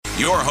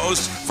your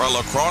host for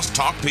Lacrosse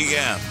Talk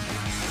PM,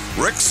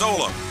 Rick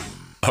Solem.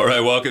 All right,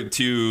 welcome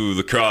to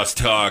Lacrosse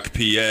Talk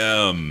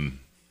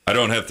PM. I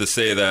don't have to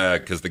say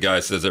that because the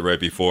guy says it right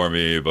before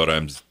me, but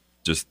I'm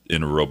just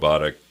in a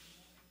robotic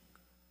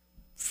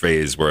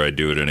phase where I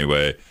do it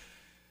anyway.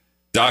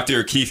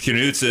 Dr. Keith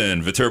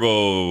Knutson,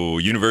 Viterbo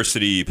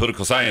University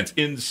Political Science,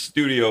 in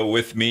studio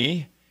with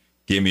me.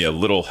 Gave me a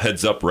little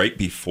heads up right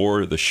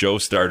before the show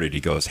started.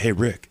 He goes, "Hey,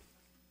 Rick,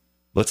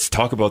 let's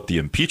talk about the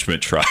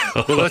impeachment trial."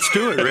 Well, let's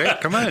do it,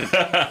 Rick. Come on.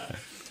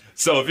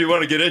 So if you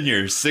want to get in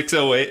here,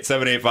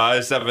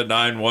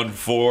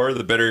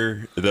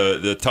 608-785-7914,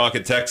 the talk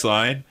and text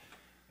line.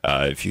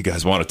 If you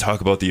guys want to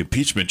talk about the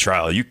impeachment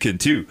trial, you can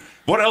too.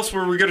 What else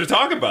were we going to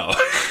talk about?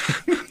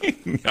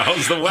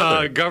 How's the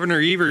weather? Governor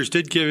Evers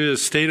did give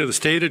his State of the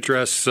State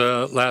address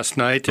last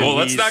night. Well,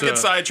 let's not get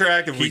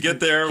sidetracked. If we get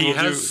there, he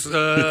has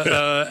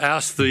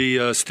asked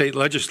the state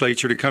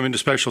legislature to come into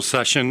special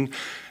session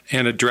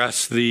and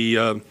address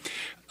the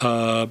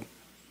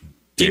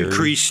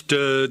decrease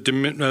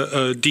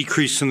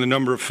in the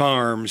number of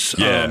farms.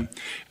 Yeah.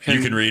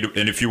 You can read,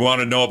 and if you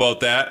want to know about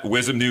that,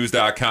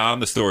 wisdomnews.com.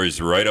 The story's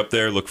right up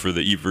there. Look for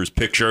the Evers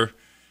picture.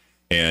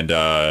 And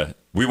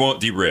we won't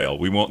derail.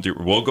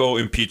 We'll go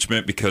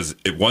impeachment because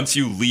once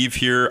you leave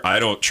here, I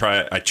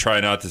try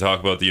not to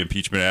talk about the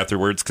impeachment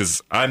afterwards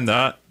because I'm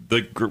not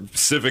the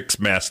civics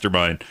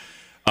mastermind.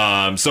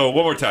 So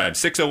one more time,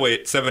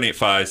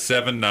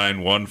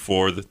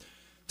 608-785-7914, the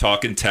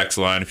talk and text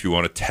line if you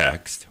want to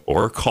text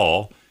or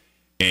call.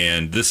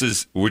 And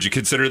would you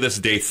consider this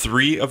day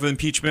 3 of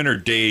impeachment or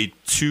day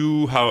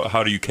 2?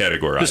 How do you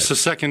categorize? This is the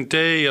second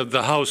day of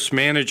the House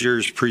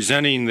managers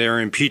presenting their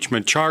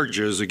impeachment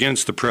charges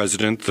against the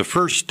president. The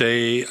first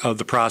day of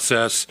the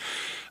process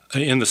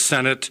in the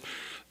Senate,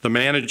 the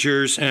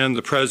managers and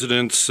the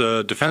president's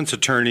defense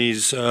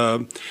attorneys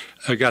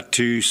got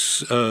to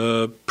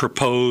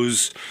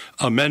propose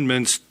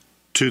amendments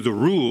to the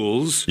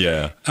rules.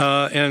 Yeah.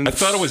 And I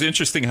thought it was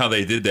interesting how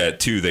they did that,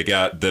 too. They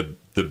got the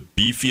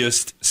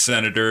beefiest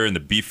senator and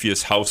the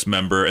beefiest House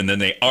member, and then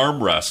they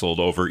arm wrestled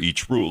over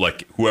each rule,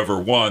 like whoever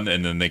won,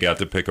 and then they got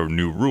to pick a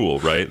new rule,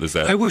 right?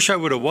 I wish I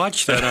would have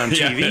watched that on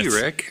TV,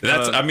 Rick.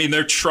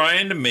 They're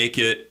trying to make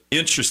it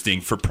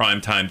interesting for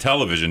primetime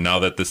television now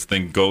that this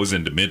thing goes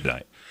into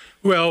midnight.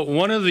 Well,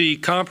 one of the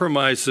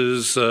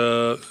compromises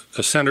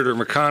Senator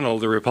McConnell,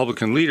 the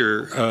Republican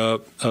leader,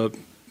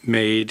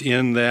 made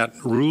in that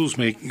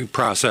rules-making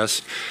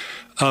process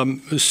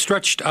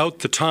stretched out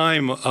the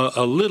time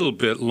a little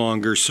bit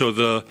longer. So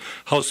the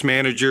House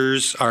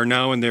managers are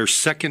now in their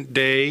second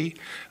day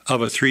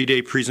of a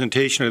 3-day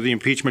presentation of the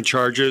impeachment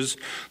charges.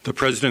 The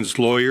president's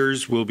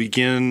lawyers will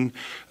begin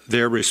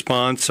their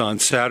response on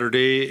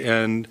Saturday,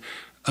 and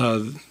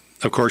of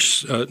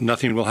course,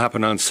 nothing will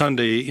happen on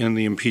Sunday in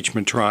the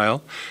impeachment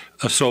trial.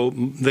 So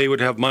they would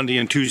have Monday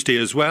and Tuesday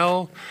as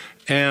well.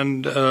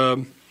 And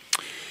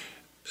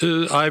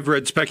I've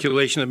read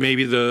speculation that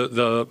maybe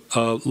the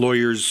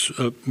lawyers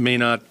may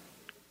not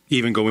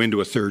even go into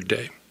a third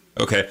day.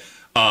 Okay.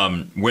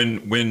 When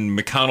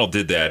McConnell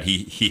did that,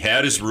 he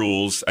had his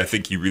rules. I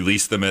think he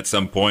released them at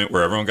some point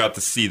where everyone got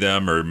to see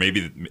them, or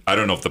maybe, I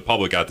don't know if the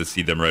public got to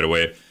see them right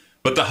away,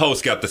 but the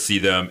House got to see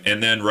them.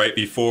 And then right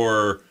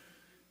before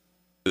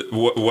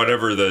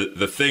whatever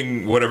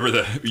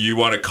you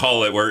want to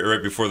call it,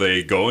 right before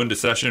they go into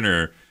session,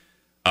 or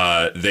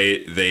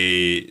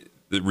the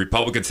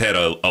Republicans had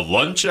a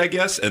lunch, I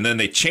guess, and then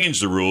they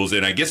changed the rules.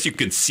 And I guess you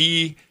can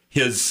see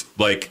his,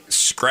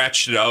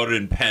 scratched it out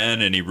in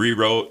pen, and he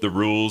rewrote the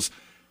rules.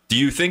 Do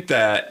you think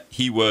that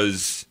he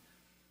was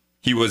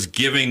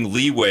giving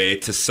leeway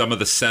to some of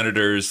the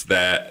senators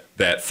that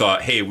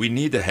thought, hey,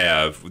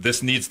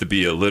 this needs to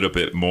be a little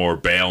bit more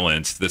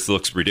balanced, this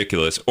looks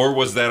ridiculous? Or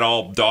was that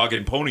all dog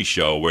and pony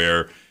show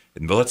where,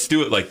 let's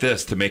do it like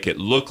this to make it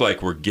look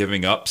like we're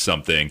giving up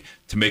something,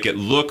 to make it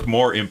look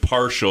more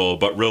impartial,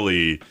 but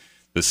really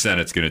the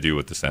Senate's going to do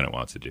what the Senate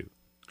wants to do?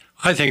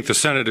 I think the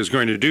Senate is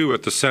going to do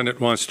what the Senate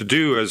wants to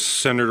do. As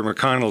Senator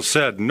McConnell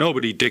said,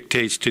 nobody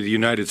dictates to the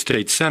United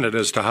States Senate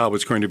as to how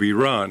it's going to be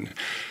run.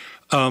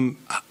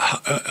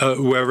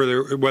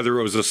 Whether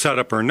it was a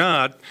setup or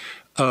not,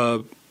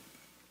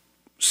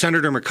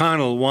 Senator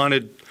McConnell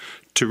wanted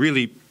to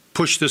really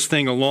push this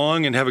thing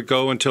along and have it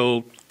go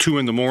until 2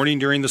 in the morning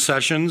during the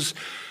sessions.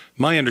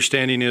 My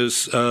understanding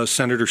is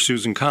Senator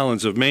Susan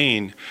Collins of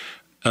Maine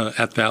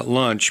at that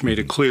lunch made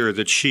it clear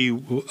that she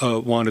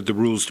wanted the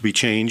rules to be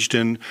changed,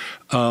 and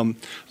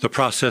the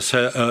process,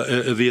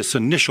 this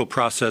initial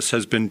process,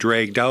 has been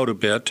dragged out a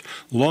bit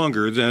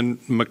longer than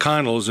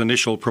McConnell's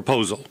initial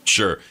proposal.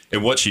 Sure,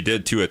 and what she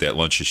did too at that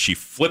lunch is she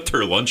flipped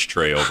her lunch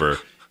tray over,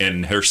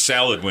 and her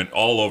salad went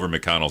all over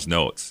McConnell's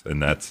notes,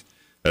 and that's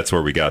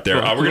where we got there.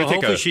 We're going to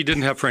hopefully she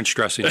didn't have French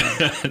dressing.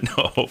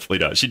 No, hopefully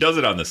not. She does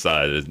it on the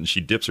side, and she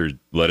dips her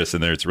lettuce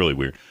in there. It's really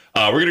weird.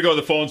 We're going to go to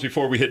the phones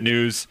before we hit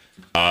news.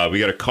 We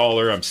got a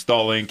caller. I'm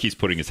stalling. He's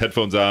putting his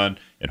headphones on,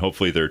 and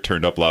hopefully they're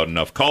turned up loud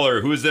enough.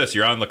 Caller, who is this?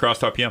 You're on Lacrosse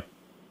Talk PM.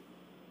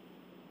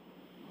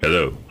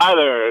 Hello. Hi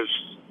there. Is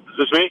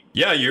This me?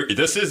 Yeah,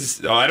 this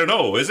is, I don't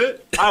know, is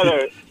it? Hi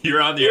there.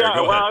 You're on the air.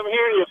 Go ahead. I'm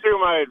hearing you through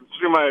my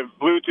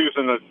Bluetooth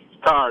in the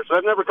car, so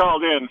I've never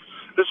called in.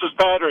 This is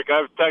Patrick.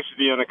 I've texted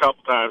you in a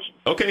couple times.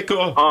 Okay,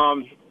 cool. I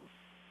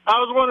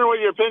was wondering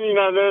what your opinion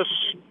on this,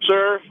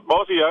 sir,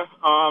 both of you.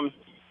 Do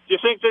you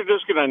think they're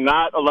just going to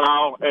not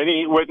allow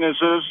any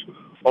witnesses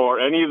or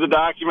any of the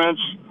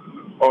documents,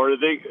 or do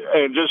they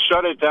just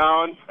shut it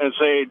down and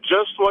say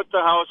just what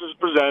the House has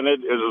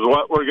presented is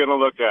what we're going to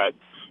look at?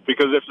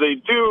 Because if they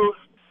do,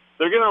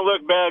 they're going to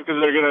look bad because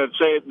they're going to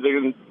say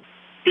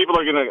people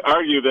are going to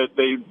argue that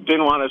they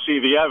didn't want to see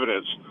the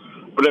evidence.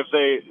 But if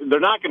they're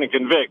not going to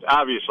convict,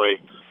 obviously.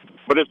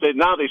 But if they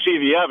see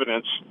the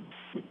evidence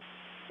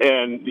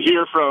and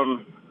hear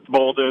from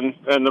Bolton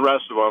and the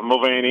rest of them,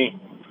 Mulvaney,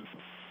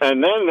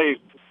 and then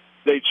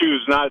they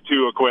choose not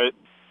to acquit.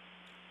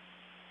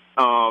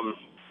 Or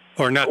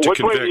not to which convict.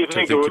 Which way do you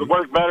think it would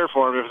work better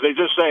for them if they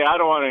just say, I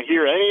don't want to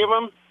hear any of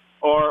them?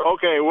 Or,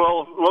 okay,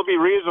 we'll be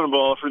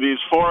reasonable for these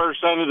 4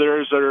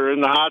 senators that are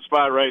in the hot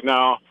spot right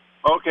now.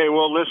 Okay,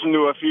 we'll listen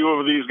to a few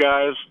of these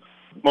guys,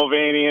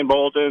 Mulvaney and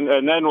Bolton,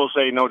 and then we'll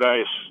say no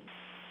dice.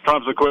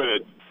 Trump's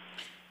acquitted.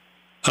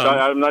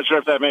 I'm not sure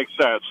if that makes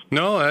sense.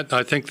 No,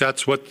 I think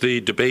that's what the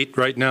debate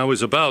right now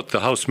is about. The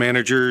House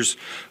managers,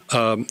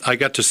 I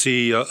got to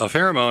see a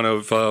fair amount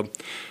of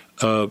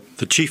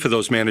the chief of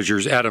those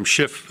managers, Adam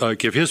Schiff,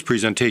 give his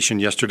presentation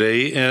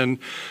yesterday. And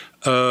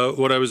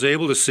what I was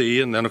able to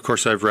see, and then, of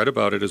course, I've read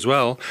about it as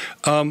well,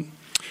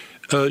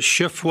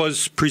 Schiff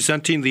was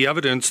presenting the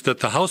evidence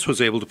that the House was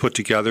able to put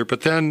together,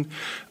 but then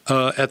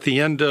at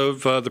the end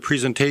of the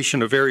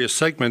presentation of various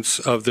segments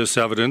of this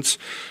evidence,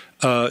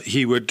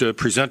 he would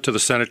present to the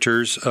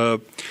senators.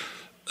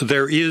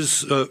 There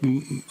is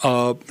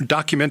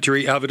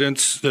documentary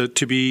evidence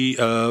to be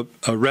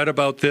read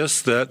about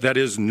this. That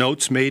is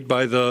notes made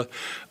by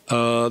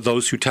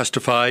those who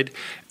testified.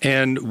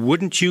 And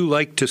wouldn't you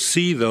like to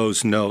see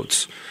those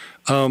notes?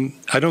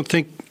 I don't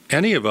think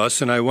any of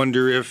us, and I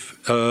wonder if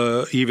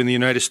even the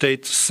United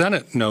States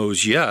Senate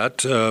knows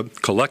yet,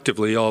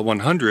 collectively, all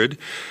 100.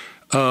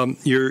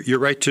 You're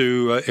right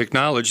to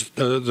acknowledge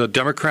the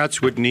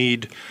Democrats would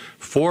need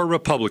 4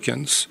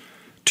 Republicans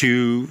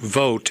to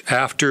vote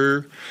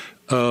after,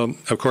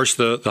 of course,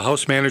 the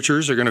House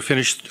managers are going to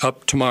finish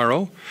up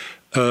tomorrow.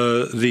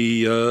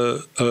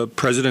 The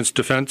president's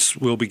defense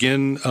will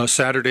begin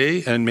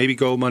Saturday and maybe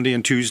go Monday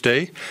and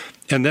Tuesday.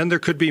 And then there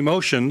could be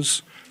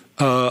motions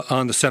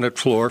on the Senate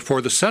floor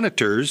for the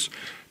senators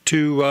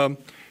to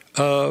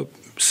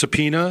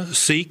subpoena,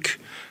 seek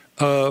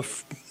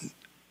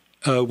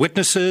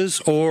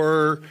witnesses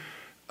or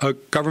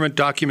government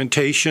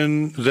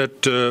documentation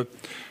that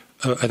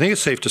I think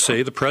it's safe to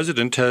say the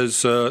president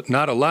has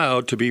not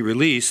allowed to be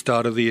released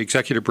out of the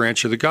executive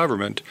branch of the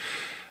government.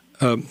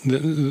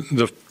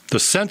 The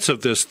sense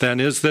of this, then,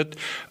 is that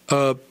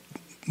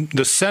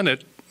the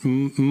Senate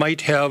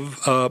might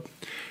have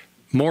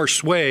more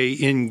sway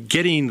in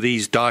getting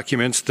these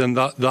documents than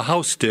the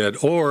House did.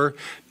 Or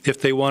if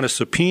they want to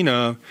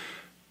subpoena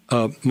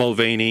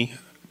Mulvaney,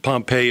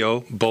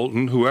 Pompeo,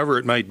 Bolton, whoever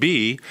it might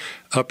be,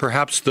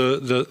 perhaps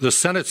the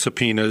Senate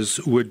subpoenas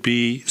would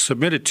be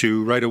submitted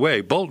to right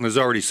away. Bolton has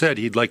already said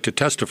he'd like to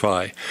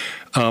testify,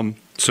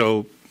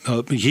 so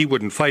he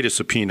wouldn't fight a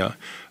subpoena.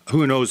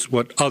 Who knows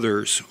what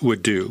others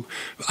would do?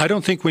 I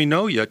don't think we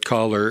know yet,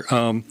 caller.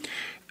 I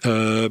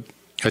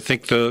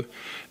think the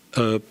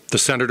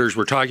senators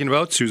we're talking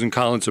about, Susan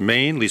Collins of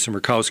Maine, Lisa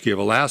Murkowski of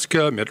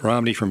Alaska, Mitt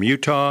Romney from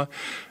Utah,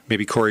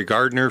 maybe Cory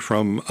Gardner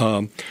from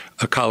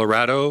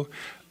Colorado,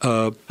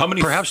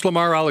 perhaps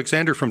Lamar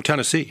Alexander from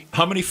Tennessee.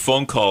 How many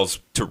phone calls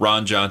to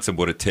Ron Johnson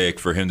would it take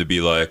for him to be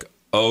like,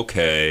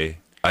 okay,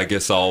 I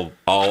guess I'll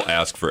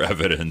ask for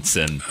evidence?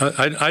 And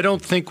I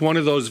don't think one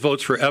of those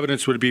votes for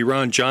evidence would be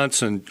Ron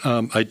Johnson.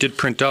 I did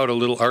print out a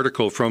little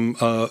article from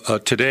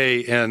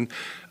today, and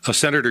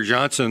Senator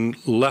Johnson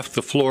left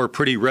the floor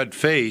pretty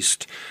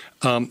red-faced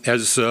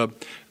as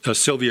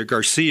Sylvia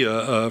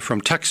Garcia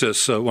from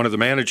Texas, one of the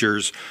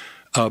managers,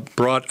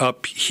 brought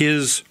up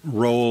his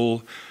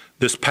role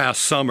this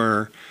past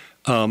summer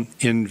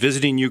in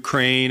visiting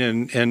Ukraine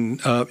and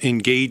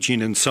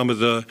engaging in some of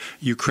the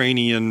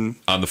Ukrainian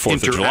on the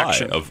 4th of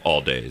July of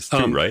all days,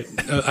 too, right?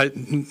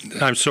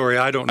 I'm sorry,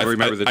 I don't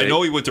remember the date. I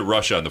know he went to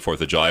Russia on the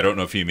 4th of July. I don't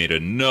know if he made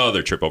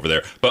another trip over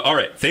there. But all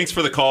right, thanks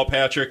for the call,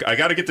 Patrick. I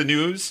got to get the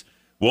news.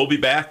 We'll be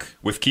back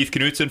with Keith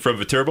Knutson from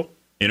Viterbo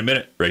in a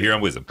minute, right here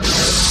on Wisdom.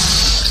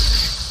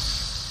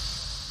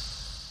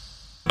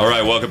 All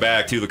right, welcome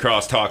back to La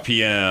Crosse Talk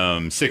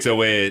PM,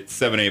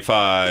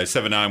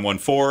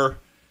 608-785-7914.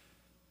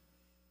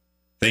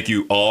 Thank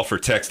you all for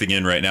texting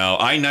in right now.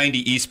 I-90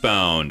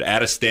 eastbound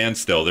at a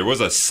standstill. There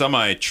was a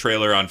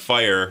semi-trailer on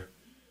fire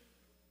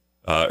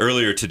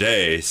earlier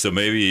today, so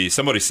maybe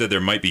somebody said there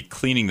might be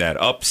cleaning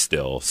that up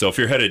still. So if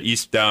you're headed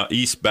eastbound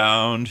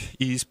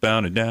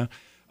and down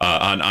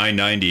on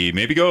I-90,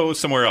 maybe go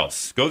somewhere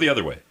else. Go the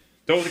other way.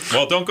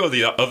 Don't go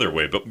the other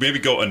way, but maybe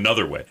go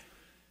another way.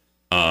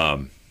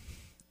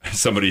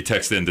 Somebody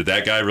texted in, did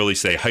that guy really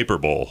say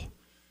hyperbole?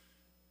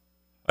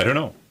 I don't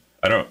know.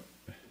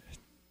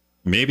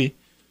 Maybe.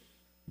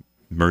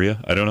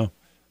 Maria, I don't know.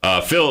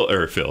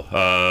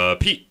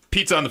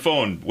 Pete's on the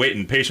phone,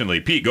 waiting patiently.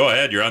 Pete, go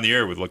ahead. You're on the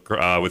air with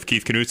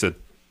Keith Knutson.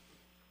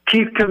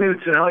 Keith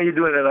Knutson, how are you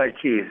doing tonight,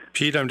 Keith?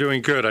 Pete, I'm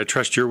doing good. I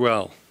trust you're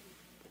well.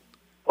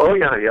 Oh,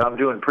 yeah, I'm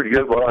doing pretty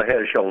good. Well, I had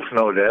a shovel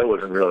snow today. I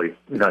wasn't really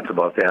nuts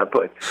about that.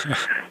 But,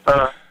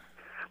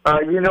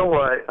 you know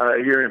what?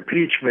 Your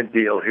impeachment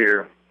deal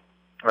here,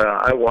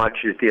 I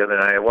watched it the other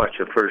night. I watched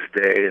the first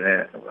day,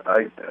 and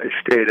I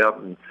stayed up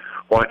and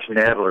watched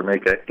Nadler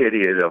make an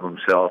idiot of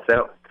himself.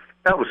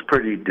 That was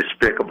pretty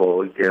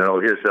despicable,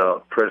 his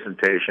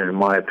presentation, in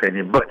my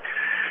opinion. But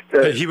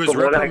he was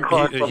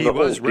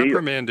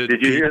reprimanded.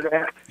 Did you hear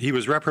that? He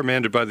was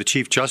reprimanded by the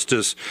Chief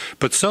Justice,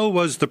 but so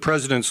was the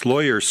president's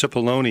lawyer,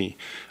 Cipollone.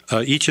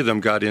 Each of them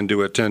got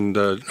into it, and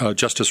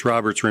Justice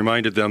Roberts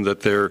reminded them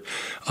that they're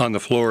on the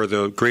floor,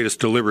 the greatest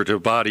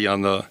deliberative body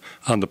on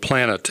the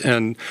planet.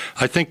 And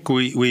I think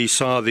we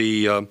saw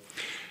the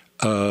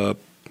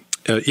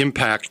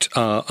impact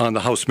on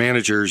the House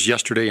managers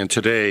yesterday and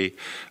today,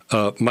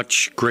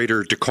 much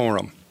greater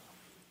decorum.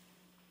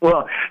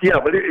 Well, yeah,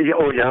 but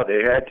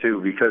they had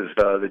to because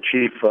the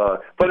chief,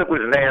 but it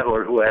was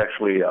Nadler who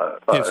actually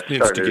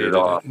started it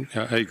off.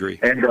 Yeah, I agree.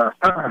 And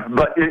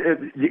but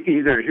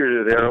either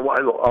here or there,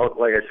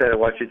 like I said, I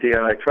watched it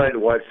and I tried to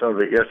watch some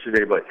of it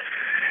yesterday, but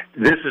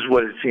this is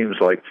what it seems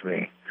like to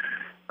me,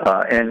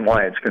 and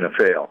why it's going to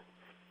fail,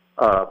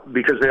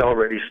 because they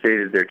already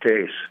stated their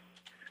case.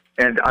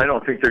 And I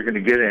don't think they're going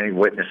to get any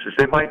witnesses.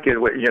 They might get,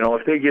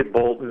 if they get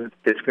Bolton,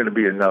 it's going to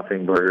be a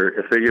nothing burger.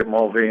 If they get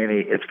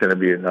Mulvaney, it's going to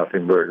be a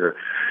nothing burger.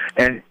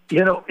 And,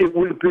 it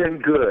would have been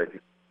good.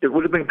 It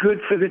would have been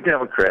good for the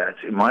Democrats,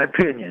 in my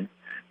opinion,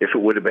 if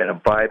it would have been a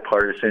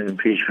bipartisan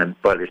impeachment,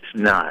 but it's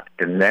not.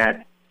 And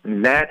that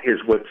is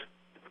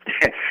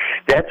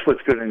that's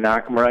what's going to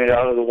knock them right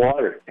out of the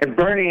water. And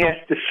Bernie has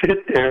to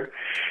sit there,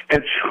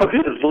 and so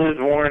does Liz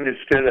Warren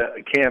instead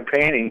of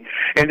campaigning.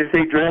 And if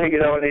they drag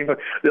it out,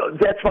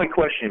 that's my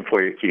question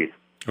for you, Keith.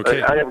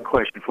 Okay. I have a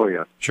question for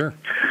you. Sure.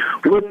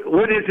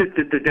 What is it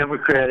that the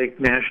Democratic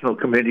National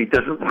Committee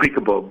doesn't like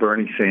about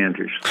Bernie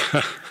Sanders?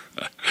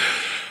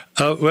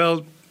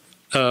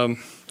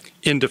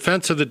 In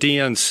defense of the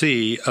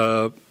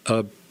DNC,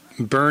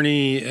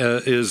 Bernie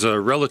is a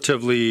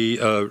relatively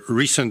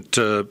recent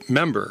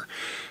member.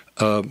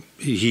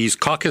 He's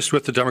caucused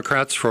with the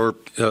Democrats for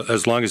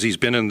as long as he's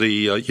been in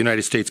the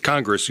United States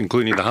Congress,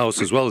 including the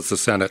House as well as the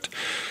Senate.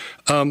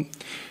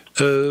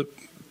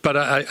 But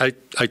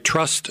I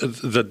trust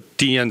the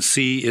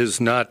DNC is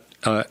not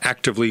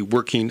actively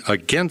working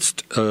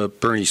against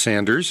Bernie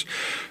Sanders.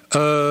 In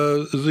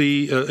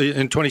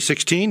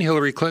 2016,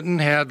 Hillary Clinton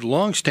had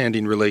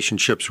long-standing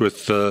relationships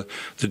with the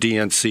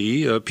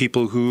DNC.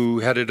 People who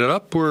headed it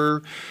up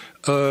were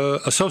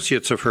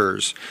associates of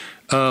hers.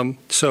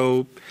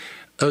 So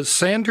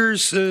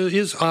Sanders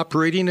is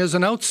operating as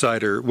an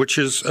outsider, which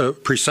is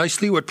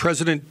precisely what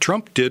President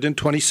Trump did in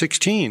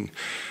 2016.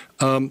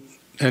 And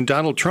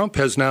Donald Trump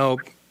has now,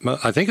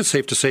 I think it's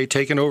safe to say,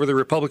 taken over the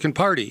Republican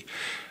Party.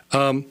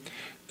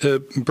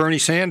 Bernie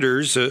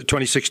Sanders,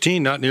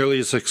 2016, not nearly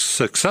as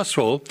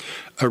successful.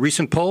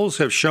 Recent polls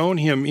have shown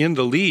him in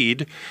the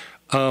lead.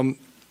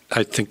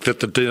 I think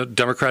that the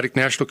Democratic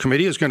National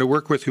Committee is going to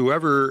work with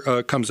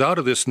whoever comes out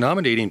of this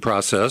nominating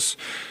process,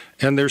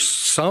 and there's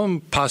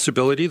some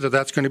possibility that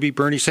that's going to be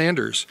Bernie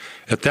Sanders.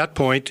 At that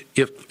point,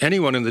 if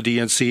anyone in the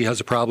DNC has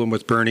a problem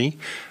with Bernie,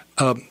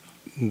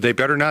 they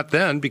better not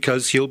then,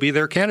 because he'll be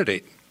their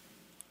candidate.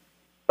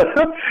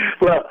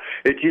 Well,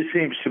 it just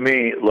seems to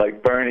me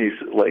like Bernie's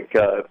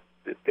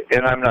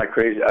and I'm not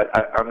crazy.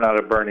 I'm not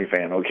a Bernie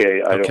fan.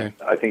 Okay,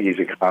 I think he's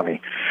a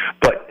commie.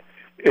 But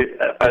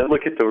I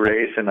look at the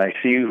race and I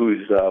see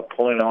who's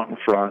pulling out in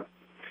front,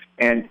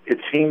 and it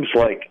seems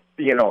like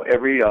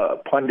every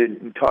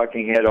pundit and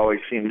talking head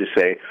always seem to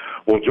say,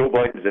 "Well, Joe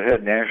Biden's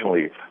ahead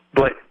nationally,"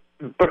 but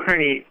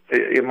Bernie,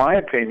 in my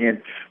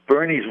opinion,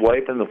 Bernie's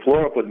wiping the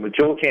floor up with him.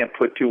 Joe can't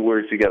put two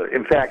words together.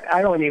 In fact,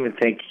 I don't even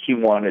think he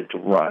wanted to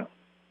run.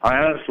 I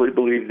honestly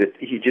believe that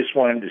he just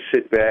wanted to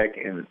sit back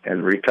and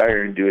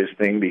retire and do his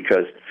thing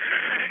because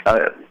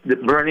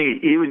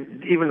Bernie,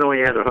 even though he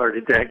had a heart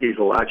attack, he's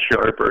a lot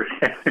sharper.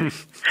 And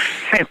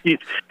he's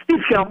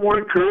got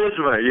more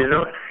charisma, you know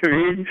what I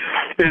mean?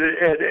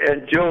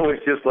 And Joe is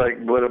just like,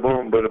 bada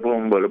boom, bada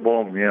boom, bada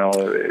boom.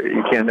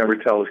 You can never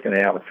tell what's going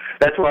to happen.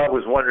 That's why I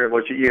was wondering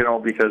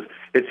because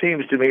it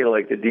seems to me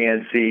like the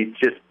DNC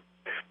just,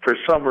 for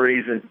some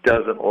reason,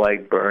 doesn't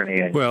like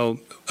Bernie. Well,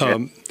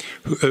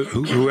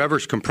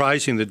 whoever's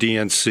comprising the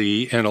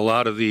DNC and a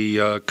lot of the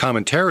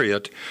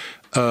commentariat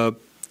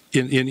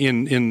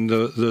in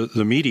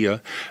the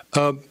media,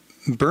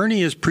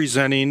 Bernie is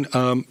presenting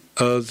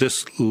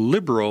this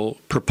liberal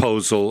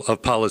proposal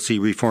of policy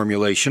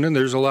reformulation, and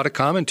there's a lot of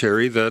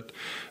commentary that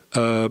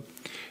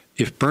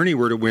if Bernie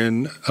were to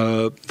win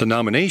the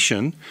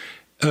nomination,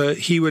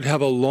 he would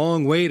have a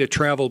long way to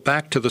travel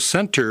back to the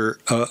center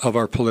of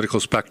our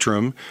political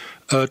spectrum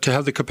to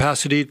have the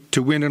capacity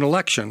to win an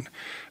election.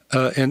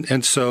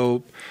 And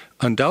so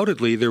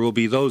undoubtedly there will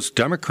be those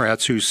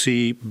Democrats who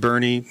see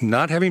Bernie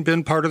not having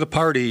been part of the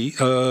party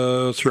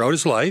throughout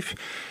his life,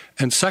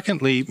 and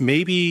secondly,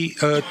 maybe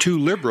too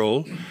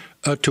liberal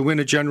to win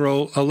a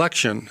general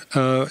election.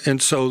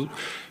 And so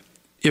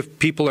if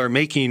people are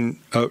making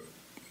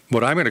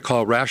what I'm going to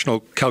call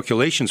rational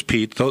calculations,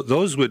 Pete,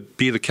 those would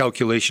be the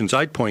calculations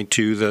I'd point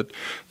to,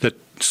 that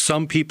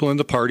some people in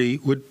the party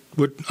would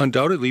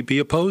undoubtedly be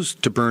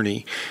opposed to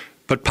Bernie.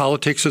 But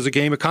politics is a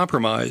game of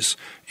compromise.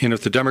 And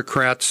if the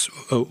Democrats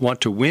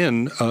want to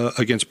win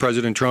against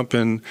President Trump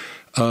in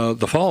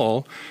the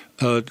fall,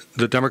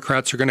 the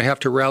Democrats are going to have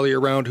to rally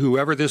around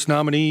whoever this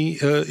nominee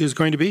is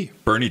going to be.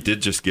 Bernie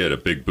did just get a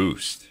big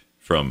boost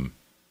from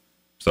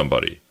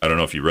somebody. I don't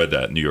know if you read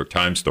that New York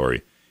Times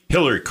story.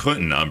 Hillary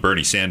Clinton on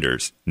Bernie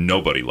Sanders.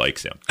 Nobody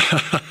likes him.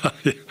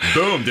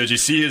 Boom. Did you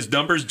see his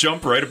numbers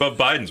jump right above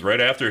Biden's right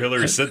after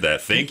Hillary said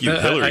that? Thank you,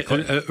 Hillary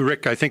Clinton.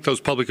 Rick, I think those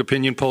public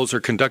opinion polls are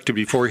conducted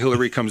before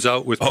Hillary comes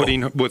out with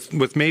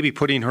with maybe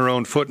putting her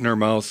own foot in her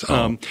mouth.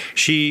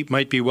 She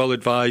might be well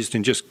advised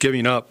in just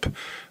giving up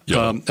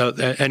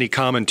any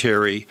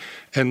commentary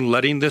and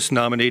letting this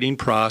nominating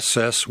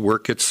process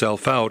work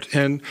itself out.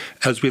 And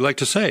as we like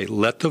to say,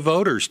 let the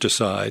voters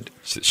decide.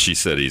 She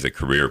said he's a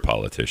career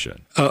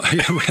politician. Well,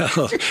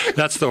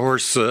 that's the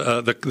horse,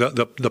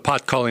 the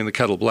pot calling the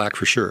kettle black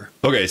for sure.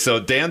 Okay, so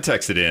Dan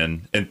texted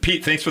in, and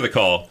Pete, thanks for the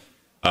call.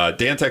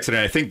 Dan texted in,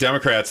 I think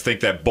Democrats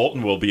think that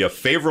Bolton will be a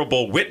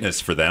favorable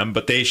witness for them,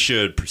 but they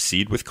should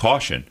proceed with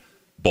caution.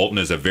 Bolton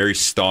is a very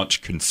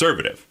staunch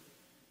conservative.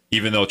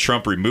 Even though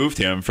Trump removed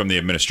him from the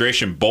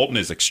administration, Bolton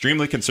is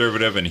extremely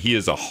conservative, and he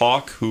is a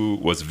hawk who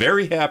was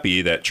very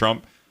happy that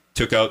Trump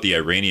took out the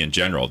Iranian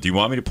general. Do you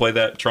want me to play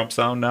that Trump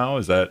sound now?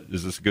 Is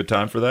this a good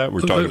time for that?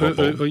 We're talking about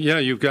Bolton. Yeah,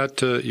 you've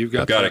got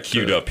it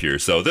queued up here.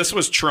 So this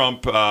was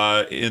Trump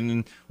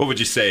in, what would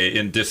you say,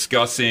 in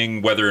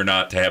discussing whether or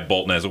not to have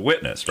Bolton as a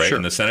witness, right,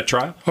 in the Senate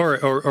trial?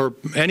 Or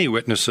any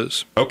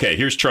witnesses. Okay,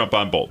 here's Trump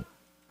on Bolton.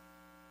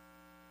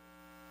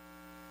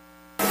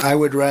 I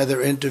would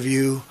rather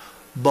interview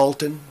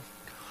Bolton.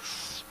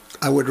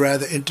 I would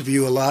rather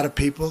interview a lot of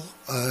people.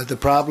 The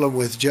problem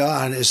with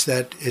John is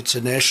that it's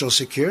a national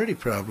security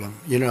problem.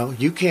 You know,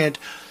 you can't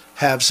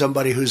have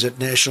somebody who's at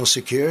national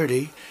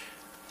security.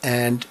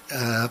 And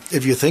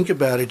if you think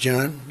about it,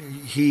 John,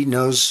 he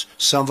knows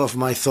some of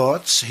my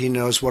thoughts. He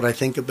knows what I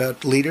think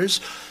about leaders.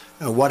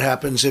 What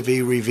happens if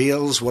he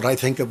reveals what I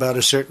think about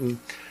a certain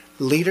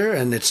leader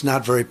and it's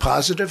not very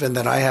positive, and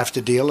then I have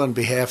to deal on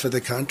behalf of the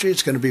country?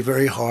 It's going to be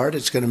very hard.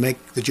 It's going to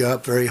make the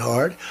job very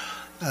hard.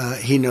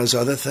 He knows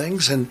other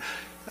things, and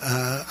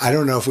I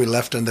don't know if we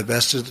left on the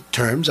best of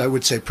terms. I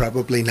would say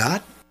probably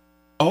not.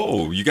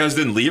 Oh, you guys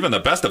didn't leave on the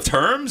best of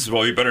terms?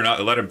 Well, you better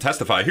not let him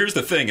testify. Here's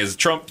the thing, is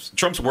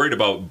Trump's worried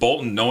about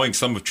Bolton knowing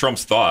some of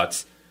Trump's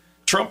thoughts.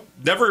 Trump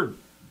never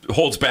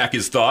holds back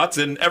his thoughts,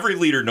 and every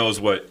leader knows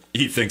what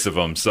he thinks of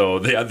him. So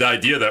the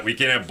idea that we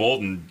can't have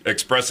Bolton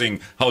expressing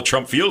how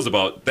Trump feels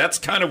about, that's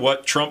kind of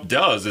what Trump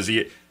does, is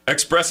he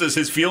expresses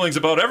his feelings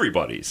about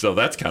everybody. So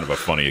that's kind of a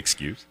funny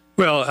excuse.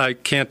 Well, I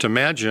can't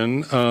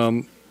imagine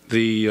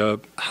the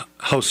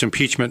House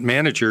impeachment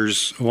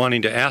managers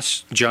wanting to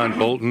ask John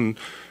Bolton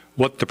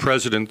what the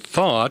president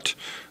thought.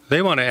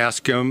 They want to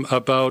ask him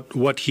about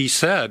what he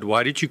said.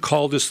 Why did you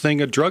call this thing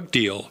a drug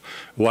deal?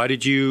 Why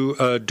did you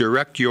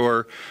direct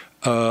your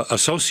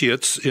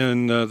associates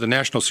in the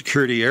national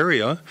security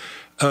area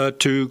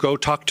to go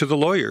talk to the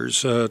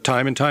lawyers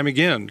time and time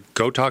again?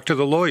 Go talk to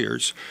the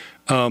lawyers.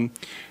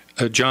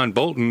 John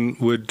Bolton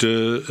would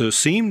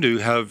seem to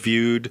have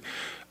viewed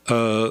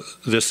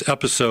this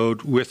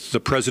episode with the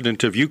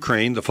president of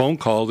Ukraine, the phone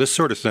call, this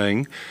sort of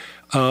thing,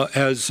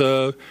 as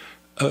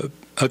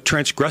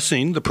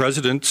transgressing the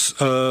president's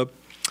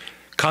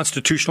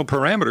constitutional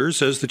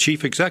parameters as the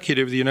chief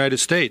executive of the United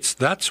States.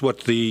 That's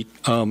what the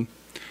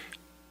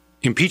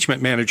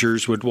impeachment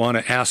managers would want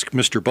to ask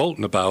Mr.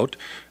 Bolton about,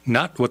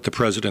 not what the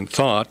president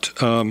thought.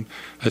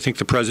 I think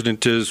the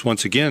president is,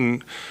 once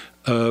again,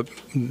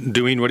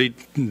 doing what he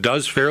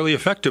does fairly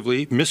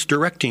effectively,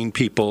 misdirecting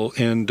people,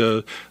 and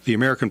the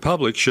American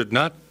public should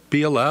not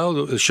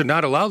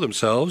allow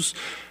themselves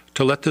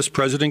to let this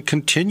president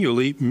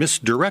continually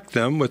misdirect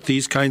them with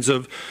these kinds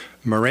of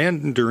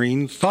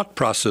meandering thought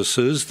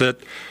processes that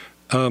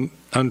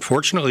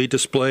unfortunately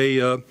display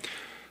a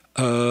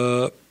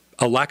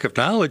lack of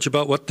knowledge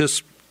about what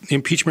this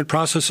impeachment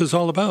process is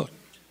all about.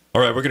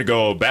 All right, we're going to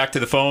go back to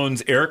the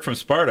phones. Eric from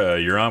Sparta,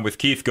 you're on with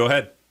Keith. Go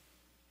ahead.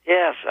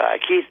 Yes,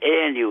 Keith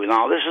and you.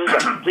 Now, this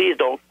is, please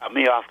don't cut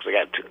me off because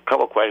I got a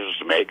couple of questions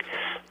to make.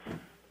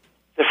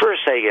 The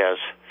first thing is,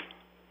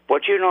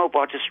 what you know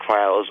about this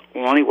trial is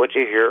only what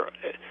you hear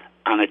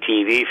on the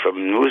TV from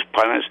news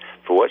pundits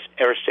for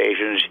whatever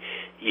stations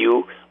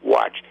you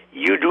watch.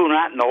 You do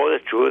not know the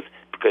truth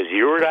because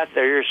you're not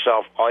there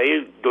yourself. All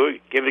you do is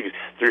give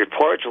the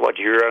reports of what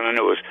you hear on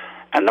the news.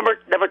 And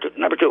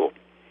number two,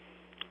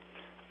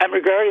 and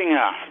regarding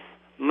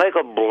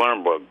Michael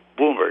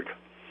Bloomberg,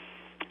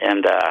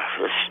 and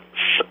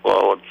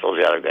what's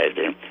the other guy's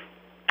name?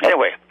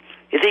 Anyway,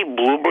 you think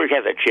Bloomberg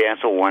has a chance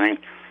of winning?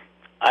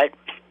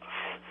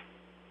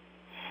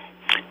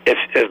 if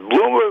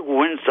Bloomberg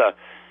wins the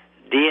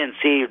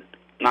DNC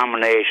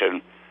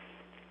nomination,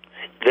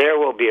 there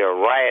will be a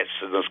riot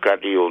in this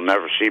country you'll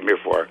never see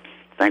before.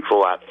 Thanks a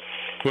lot.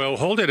 Well,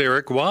 hold it,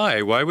 Eric.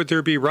 Why? Why would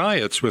there be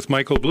riots with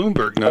Michael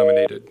Bloomberg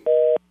nominated?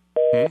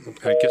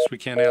 I guess we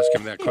can't ask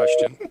him that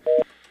question.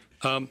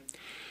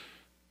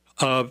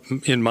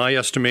 In my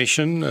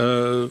estimation...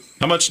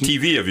 How much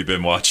TV have you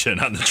been watching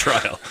on the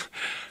trial?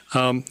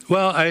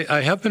 Well,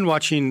 I have been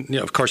watching,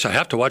 of course, I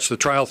have to watch the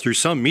trial through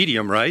some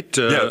medium, right?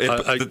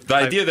 The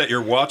idea that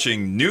you're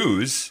watching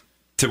news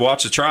to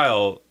watch the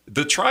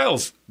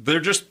trials, they're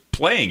just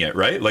playing it,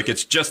 right? Like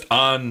it's just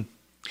on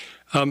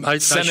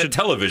Senate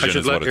television I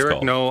should is let what it's Eric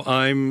called. know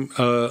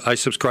I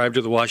subscribe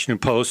to the Washington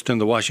Post,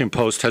 and the Washington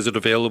Post has it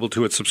available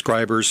to its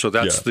subscribers, so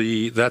that's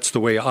the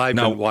way I've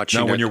been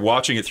watching it. Now, when you're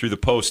watching it through the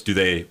Post, do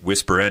they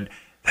whisper in,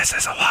 "This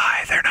is a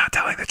lie, they're not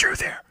telling the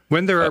truth here"?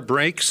 When there are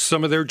breaks,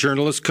 some of their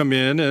journalists come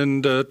in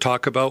and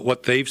talk about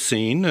what they've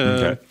seen.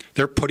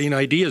 They're putting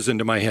ideas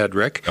into my head,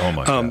 Rick. Oh,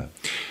 my God.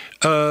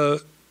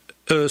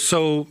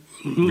 So...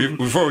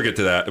 Before we get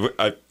to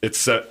that,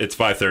 it's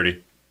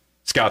 5:30.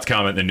 Scott's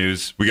comment in the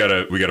news. We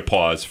gotta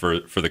pause for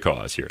the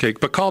cause here. Okay,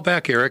 but call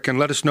back, Eric, and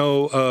let us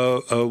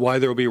know why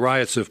there will be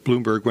riots if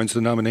Bloomberg wins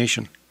the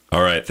nomination.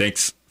 All right,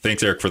 thanks,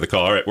 Eric, for the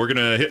call. All right, we're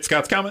gonna hit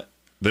Scott's comment,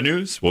 the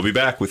news. We'll be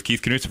back with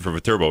Keith Knutson from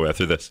Viterbo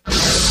after this.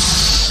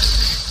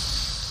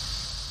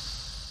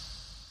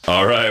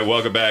 All right,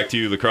 welcome back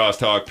to La Crosse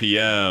Talk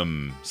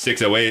PM.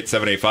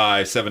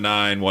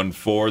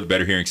 608-785-7914, the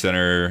Better Hearing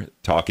Center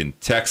talking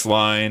text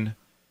line.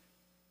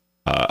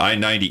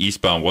 I-90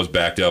 eastbound was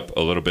backed up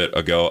a little bit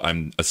ago.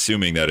 I'm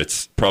assuming that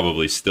it's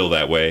probably still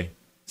that way,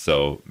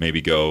 so maybe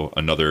go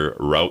another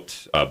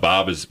route.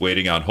 Bob is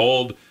waiting on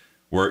hold.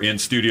 We're in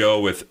studio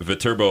with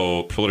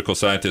Viterbo political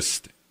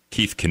scientist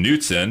Keith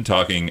Knutson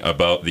talking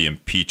about the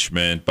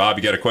impeachment. Bob,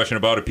 you got a question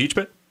about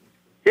impeachment?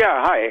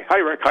 Yeah, hi. Hi,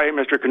 Rick. Hi,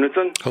 Mr.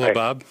 Knutson. Hello, Hi.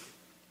 Bob.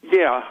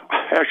 Yeah,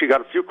 I actually got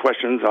a few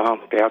questions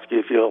to ask you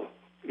if you'll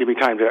give me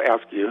time to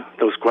ask you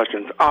those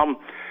questions.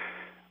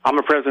 I'm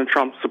a President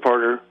Trump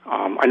supporter.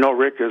 I know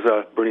Rick is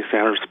a Bernie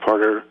Sanders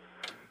supporter.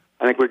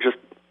 I think we're just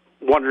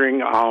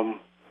wondering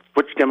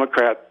which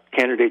Democrat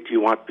candidate do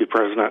you want to be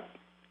president?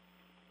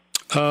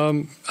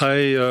 I'm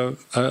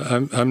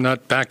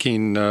not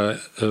backing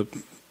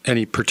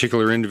any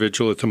particular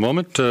individual at the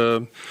moment.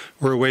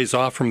 We're a ways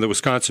off from the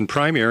Wisconsin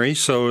primary,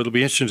 so it'll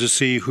be interesting to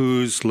see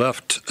who's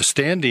left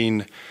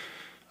standing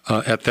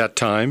at that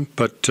time.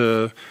 But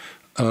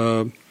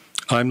I'm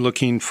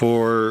looking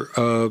for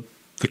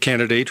the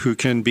candidate who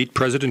can beat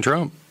President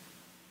Trump.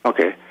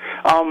 Okay.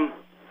 I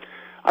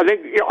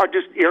think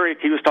Eric,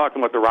 he was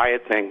talking about the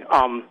riot thing.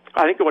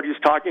 I think what he was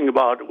talking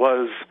about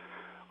was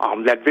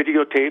that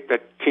videotape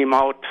that came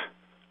out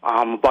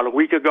about a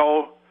week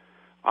ago.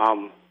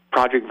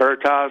 Project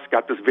Veritas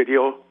got this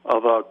video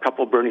of a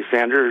couple Bernie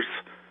Sanders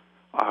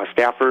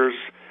staffers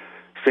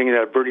saying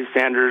that Bernie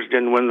Sanders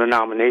didn't win the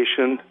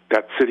nomination,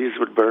 that cities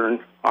would burn,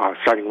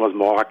 starting with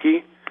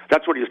Milwaukee.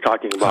 That's what he was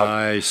talking about.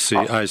 I see.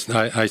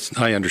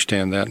 I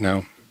understand that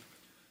now.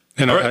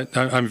 And right.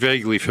 I'm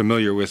vaguely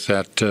familiar with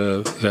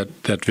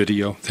that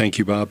video. Thank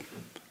you, Bob.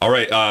 All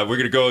right, we're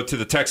going to go to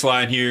the text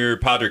line here.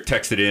 Podrick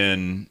texted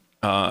in.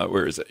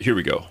 Where is it? Here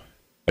we go.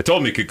 I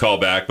told him he could call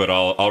back, but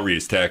I'll read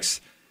his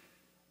text.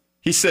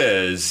 He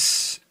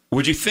says,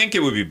 would you think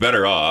it would be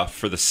better off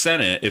for the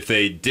Senate if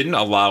they didn't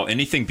allow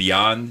anything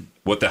beyond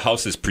what the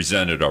House has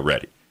presented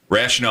already?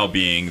 Rationale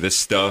being this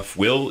stuff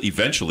will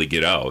eventually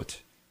get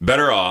out.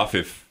 Better off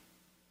if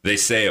they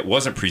say it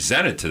wasn't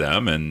presented to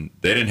them and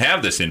they didn't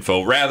have this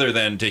info, rather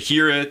than to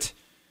hear it,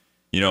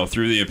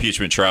 through the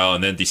impeachment trial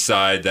and then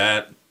decide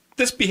that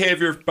this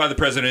behavior by the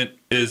president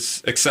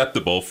is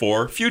acceptable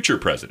for future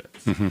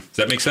presidents. Mm-hmm. Does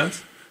that make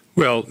sense?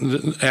 Well,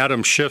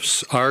 Adam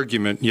Schiff's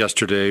argument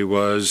yesterday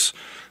was,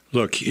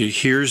 look,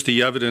 here's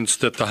the evidence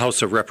that the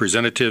House of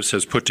Representatives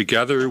has put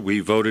together. We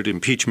voted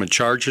impeachment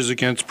charges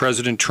against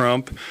President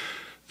Trump.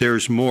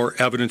 There's more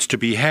evidence to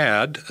be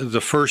had.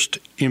 The second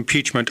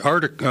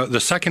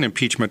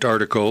impeachment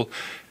article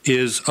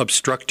is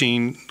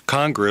obstructing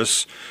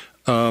Congress.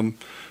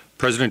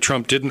 President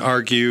Trump didn't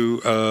argue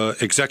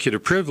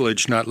executive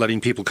privilege, not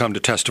letting people come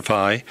to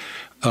testify,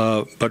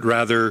 but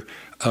rather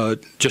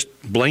just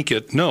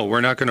blanket, no,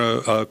 we're not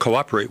going to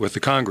cooperate with the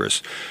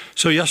Congress.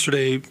 So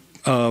yesterday,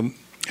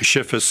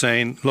 Schiff is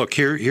saying, look,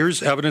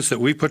 here's evidence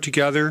that we put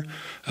together,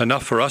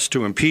 enough for us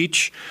to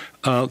impeach.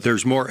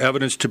 There's more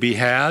evidence to be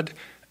had.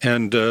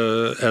 And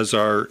as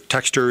our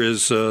texter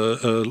is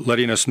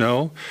letting us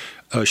know,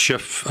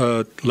 Schiff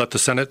let the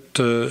Senate,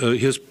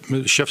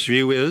 Schiff's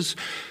view is,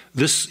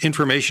 this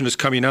information is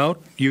coming out,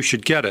 you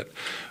should get it.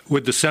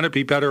 Would the Senate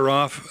be better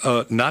off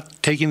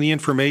not taking the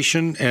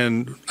information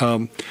and,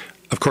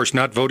 of course,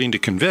 not voting to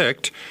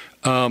convict?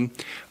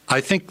 I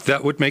think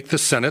that would make the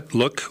Senate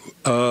look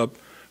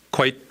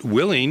quite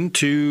willing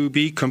to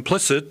be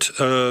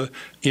complicit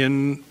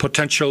in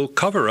potential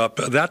cover-up.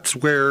 That's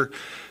where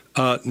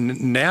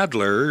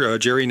Nadler,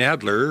 Jerry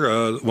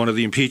Nadler, one of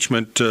the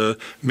impeachment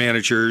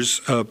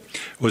managers,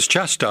 was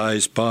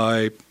chastised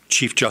by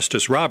Chief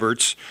Justice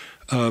Roberts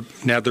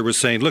Nadler was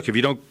saying, look, if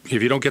you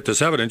don't get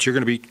this evidence, you're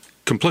going to be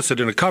complicit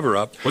in a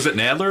cover-up. Was it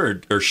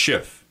Nadler or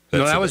Schiff?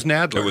 No, that was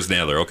Nadler. It was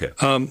Nadler, okay.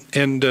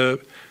 And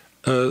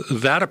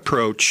that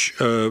approach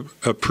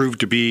proved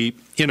to be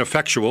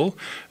ineffectual.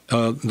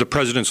 The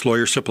president's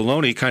lawyer,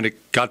 Cipollone, kind of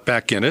got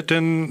back in it.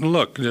 And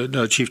look,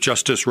 Chief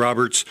Justice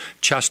Roberts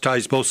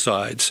chastised both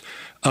sides.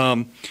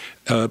 But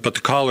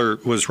the caller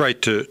was right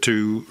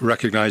to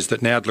recognize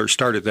that Nadler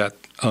started that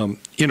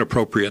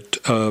inappropriate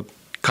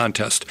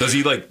contest. Does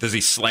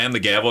he slam the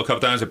gavel a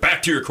couple times?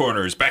 Back to your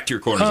corners, like a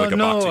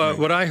boxing ring?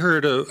 What I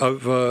heard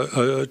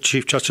of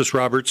Chief Justice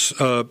Roberts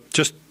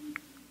just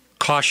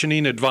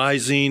cautioning,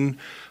 advising,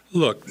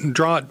 look,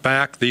 draw it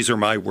back. These are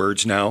my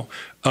words now,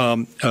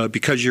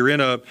 because you're in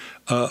a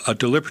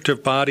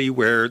deliberative body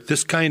where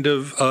this kind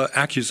of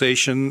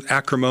accusation,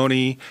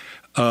 acrimony,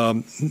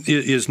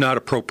 is not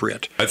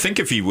appropriate. I think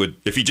if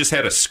he just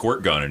had a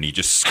squirt gun and he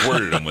just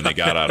squirted them when they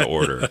got out of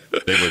order,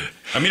 they would.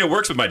 I mean, it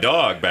works with my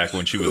dog back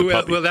when she was a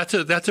puppy. Well,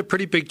 that's a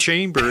pretty big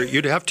chamber.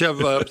 You'd have to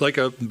have like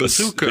a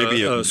bazooka,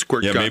 maybe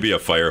squirt gun. Yeah, maybe a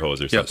fire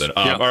hose or something.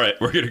 Yes. All right,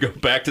 we're going to go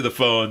back to the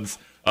phones.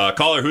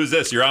 Caller, who's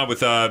this? You're on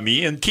with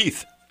me and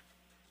Keith.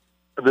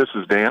 This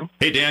is Dan.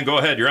 Hey, Dan, go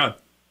ahead. You're on.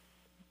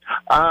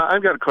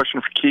 I've got a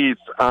question for Keith.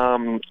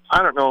 I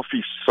don't know if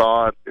he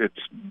saw it.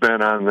 It's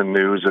been on the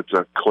news. It's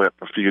a clip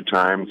a few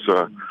times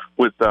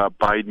with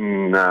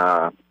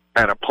Biden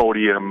at a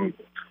podium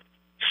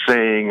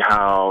saying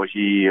how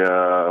he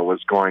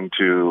was going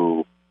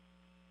to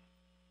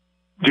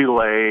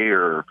delay,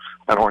 or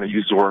I don't want to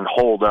use the word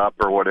hold up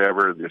or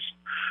whatever, this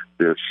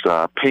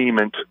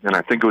payment, and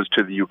I think it was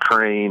to the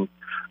Ukraine,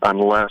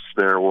 unless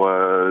there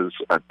was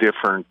a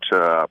different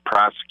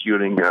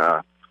prosecuting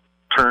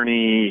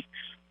attorney.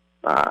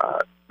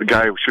 The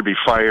guy should be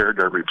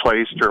fired or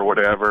replaced or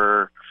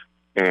whatever.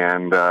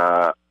 And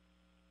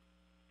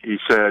he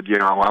said,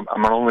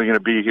 I'm only going to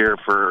be here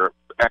for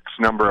X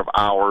number of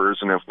hours,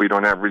 and if we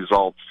don't have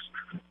results,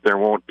 there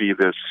won't be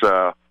this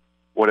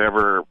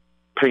whatever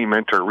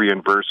payment or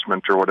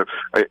reimbursement or whatever.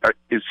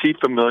 Is he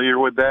familiar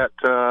with that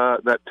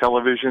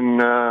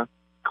television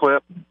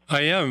clip?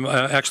 I am.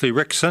 Actually,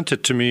 Rick sent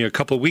it to me a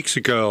couple of weeks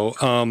ago,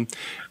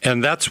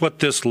 and that's what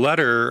this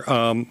letter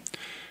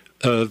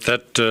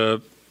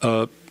that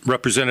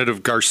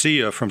Representative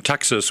Garcia from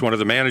Texas, one of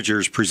the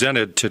managers,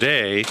 presented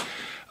today.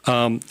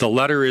 The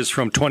letter is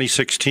from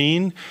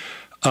 2016.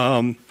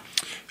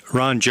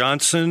 Ron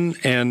Johnson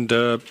and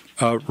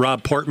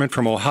Rob Portman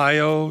from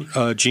Ohio,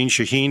 Gene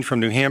Shaheen from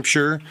New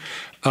Hampshire.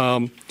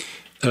 They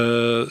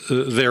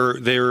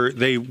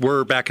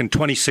were back in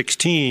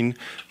 2016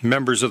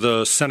 members of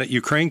the Senate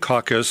Ukraine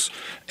caucus,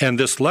 and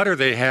this letter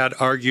they had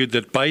argued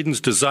that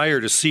Biden's desire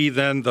to see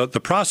then the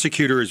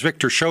prosecutor is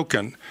Victor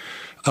Shokin,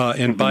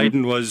 and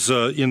Biden was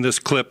in this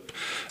clip.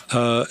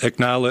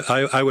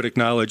 I would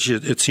acknowledge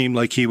it seemed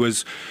like he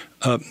was,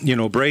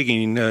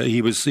 bragging.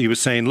 He was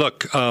saying,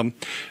 "Look, I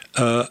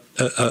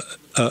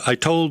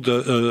told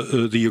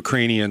the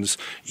Ukrainians,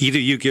 either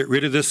you get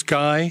rid of this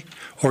guy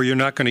or you're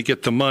not going to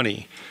get the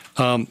money."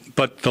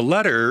 But the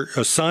letter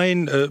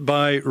signed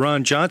by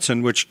Ron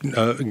Johnson, which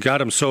got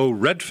him so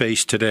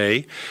red-faced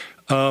today,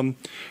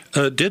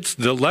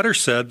 the letter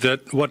said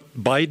that what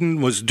Biden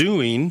was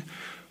doing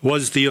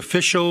was the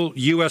official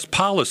U.S.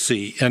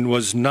 policy and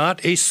was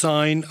not a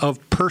sign of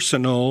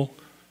personal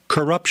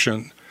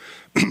corruption.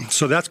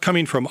 So that's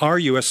coming from our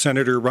U.S.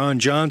 Senator Ron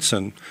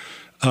Johnson.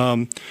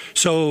 So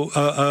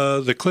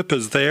the clip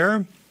is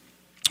there,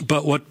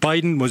 but what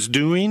Biden was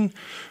doing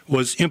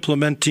was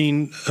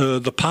implementing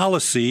the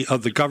policy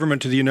of the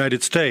government of the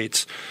United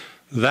States.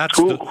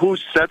 Who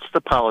sets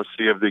the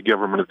policy of the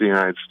government of the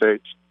United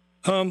States?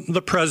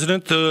 The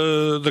president,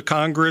 the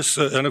Congress,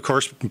 and of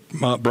course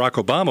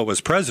Barack Obama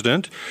was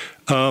president.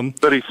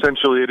 But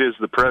essentially, it is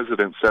the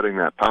president setting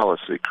that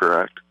policy,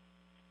 correct?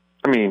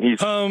 I mean, he's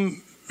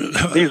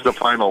the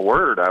final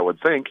word, I would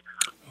think.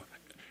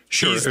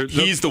 Sure,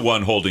 he's the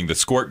one holding the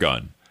squirt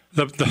gun.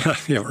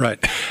 Yeah,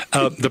 right.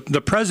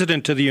 The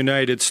president of the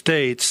United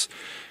States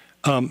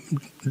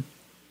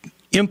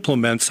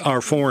implements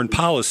our foreign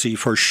policy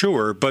for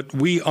sure, but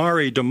we are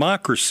a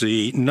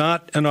democracy,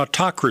 not an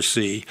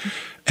autocracy.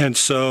 And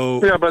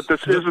so... Yeah, but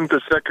this isn't the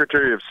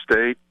Secretary of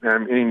State. I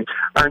mean,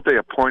 aren't they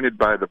appointed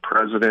by the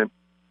president?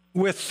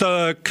 With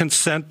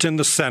consent in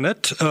the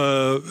Senate.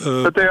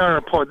 But they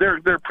are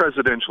they're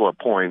presidential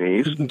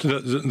appointees,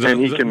 and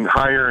he can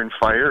hire and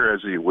fire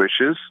as he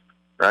wishes,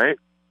 right?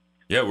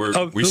 Yeah,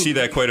 we see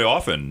that quite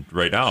often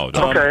right now.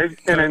 Okay,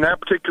 and in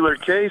that particular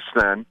case,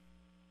 then,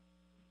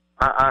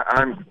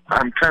 I'm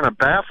kind of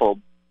baffled.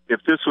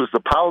 If this was the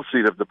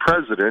policy of the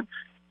president,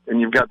 and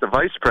you've got the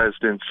vice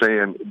president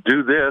saying,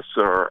 "Do this,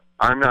 or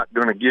I'm not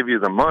going to give you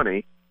the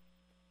money,"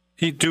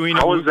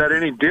 how is that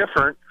any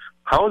different?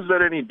 How is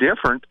that any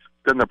different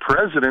than the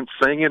president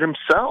saying it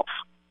himself?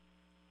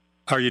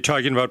 Are you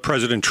talking about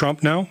President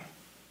Trump now?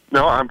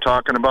 No, I'm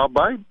talking about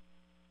Biden.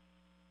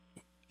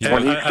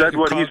 When he said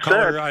what he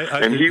said,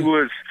 and he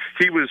was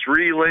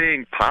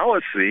relaying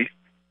policy.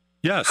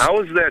 Yes.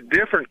 How is that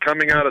different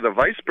coming out of the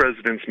vice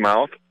president's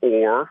mouth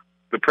or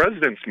the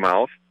president's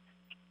mouth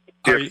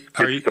if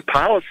it's the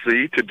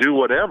policy to do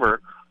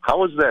whatever,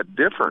 how is that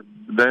different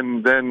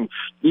than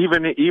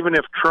even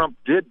if Trump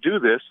did do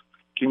this?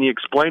 Can you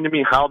explain to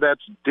me how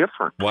that's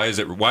different? Why is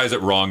it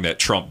wrong that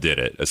Trump did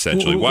it,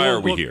 essentially? Why are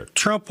we here?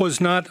 Trump was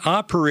not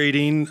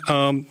operating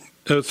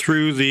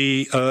through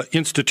the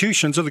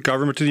institutions of the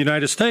government of the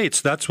United States.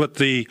 That's what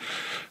the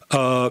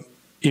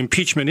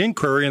impeachment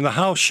inquiry in the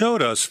House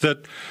showed us,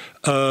 that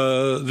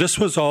this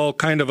was all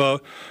kind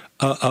of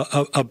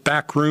a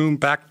backroom,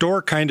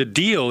 backdoor kind of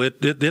deal.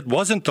 It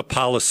wasn't the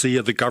policy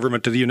of the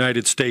government of the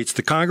United States.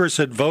 The Congress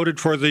had voted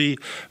for the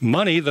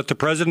money that the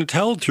president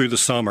held through the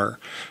summer.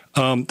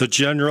 The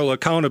General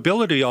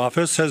Accountability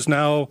Office has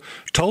now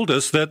told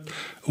us that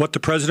what the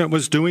president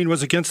was doing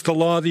was against the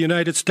law of the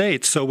United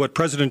States. So what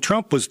President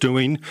Trump was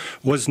doing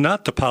was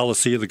not the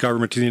policy of the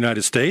government of the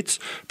United States.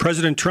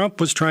 President Trump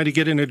was trying to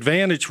get an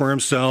advantage for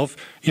himself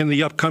in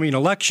the upcoming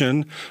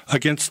election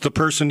against the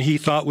person he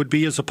thought would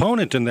be his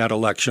opponent in that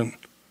election.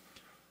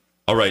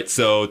 All right,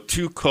 so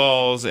 2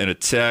 calls and a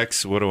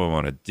text. What do I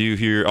want to do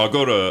here? I'll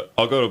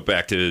go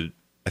back to,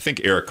 I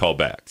think Eric called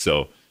back.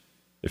 So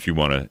if you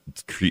want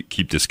to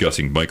keep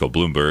discussing Michael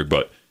Bloomberg.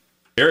 But,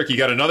 Eric, you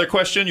got another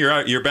question?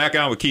 You're back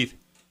on with Keith.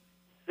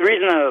 The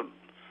reason the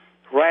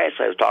riots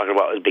I was talking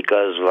about is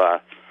because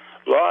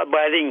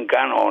law-abiding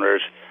gun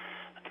owners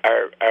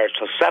are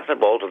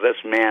susceptible to this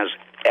man's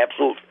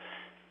absolute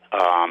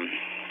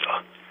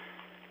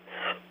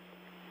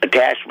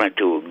attachment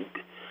to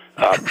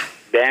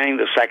banning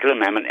the Second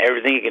Amendment,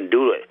 everything he can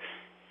do.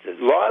 The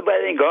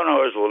law-abiding gun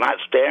owners will not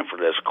stand for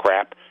this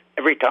crap.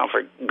 Every time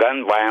for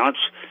gun violence,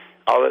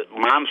 all the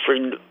Moms for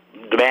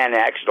Demand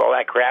Action, all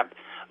that crap.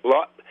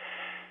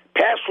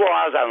 Pass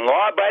laws on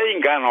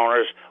law-abiding gun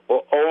owners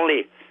will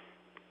only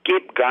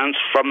keep guns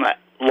from the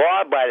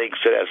law-abiding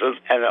citizens,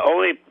 and the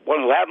only one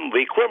who have them will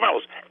be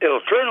criminals.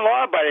 It'll turn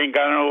law-abiding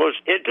gun owners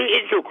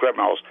into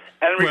criminals.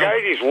 And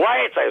regarding these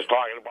riots I was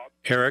talking about,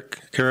 Eric,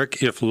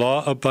 if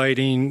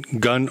law-abiding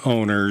gun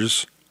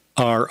owners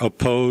are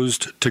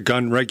opposed to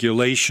gun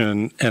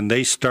regulation and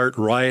they start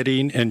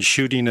rioting and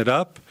shooting it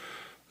up,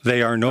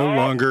 they are no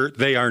longer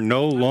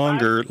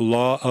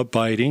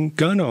law-abiding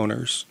gun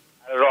owners.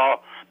 Not at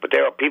all. But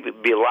there will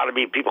be a lot of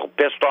people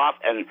pissed off,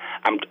 and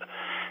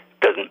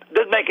doesn't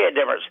make any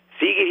difference. If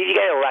he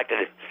got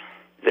elected,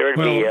 there would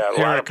be a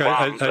lot of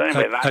problems.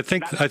 I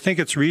think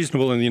it's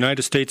reasonable in the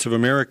United States of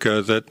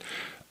America that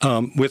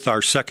with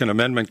our Second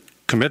Amendment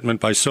commitment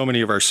by so many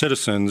of our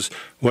citizens,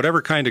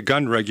 whatever kind of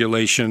gun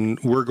regulation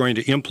we're going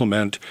to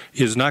implement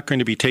is not going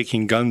to be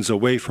taking guns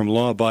away from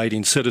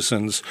law-abiding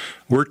citizens.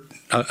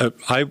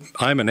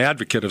 I'm an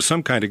advocate of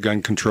some kind of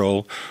gun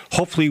control.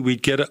 Hopefully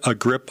we'd get a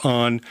grip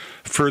on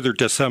further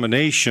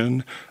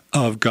dissemination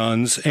of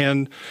guns.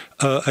 And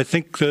I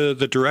think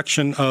the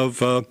direction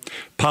of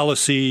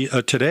policy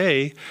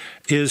today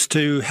is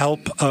to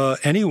help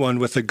anyone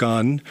with a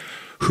gun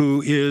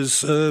who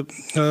is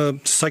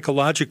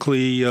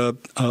psychologically,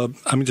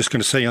 I'm just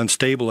going to say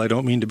unstable, I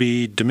don't mean to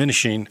be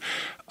diminishing,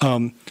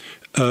 help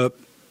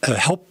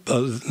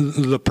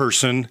the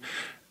person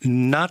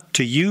not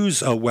to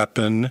use a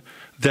weapon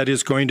that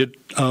is going to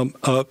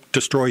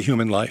destroy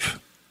human life.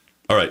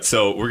 All right,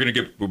 so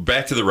we're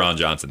back to the Ron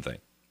Johnson thing.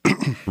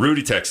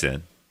 Rudy texts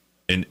in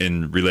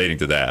relating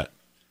to that.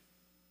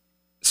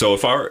 So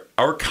if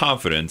our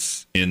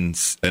confidence in,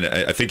 and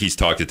I think he's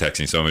talked to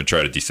texting, so I'm going to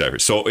try to decipher.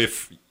 So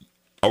if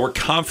our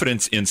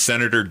confidence in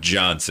Senator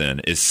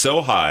Johnson is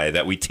so high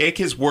that we take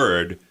his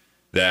word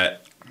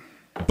that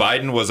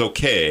Biden was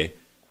okay,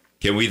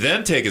 can we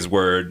then take his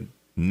word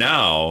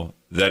now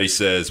that he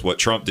says what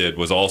Trump did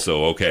was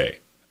also okay?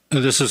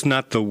 This is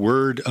not the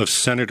word of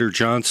Senator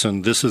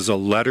Johnson. This is a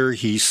letter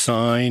he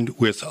signed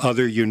with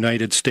other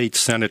United States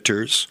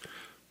senators.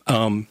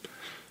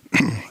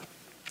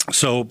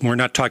 So we're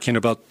not talking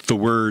about the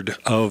word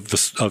of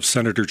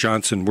Senator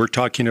Johnson. We're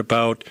talking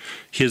about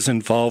his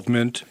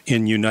involvement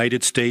in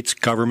United States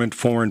government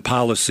foreign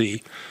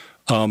policy.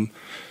 Gene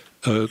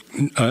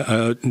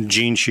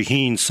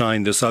Shaheen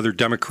signed this, other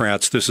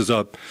Democrats. This is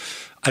I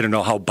don't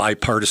know how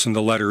bipartisan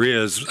the letter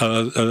is.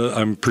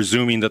 I'm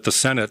presuming that the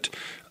Senate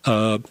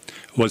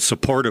was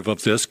supportive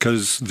of this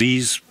because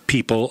these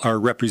people are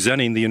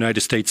representing the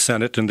United States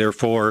Senate and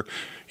therefore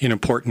an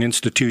important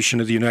institution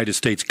of the United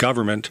States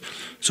government.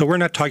 So we're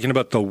not talking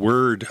about the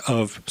word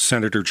of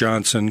Senator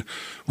Johnson.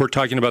 We're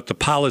talking about the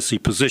policy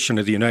position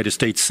of the United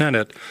States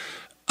Senate,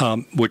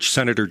 which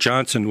Senator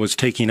Johnson was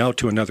taking out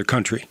to another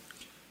country.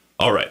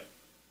 All right.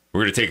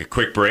 We're going to take a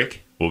quick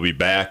break. We'll be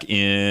back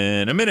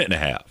in a minute and a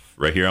half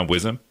right here on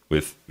Wisdom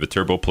with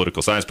Viterbo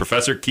Political Science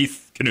Professor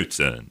Keith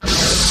Knutson.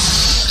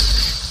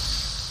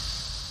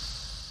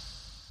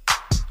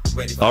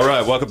 All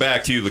right, welcome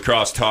back to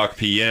Lacrosse Talk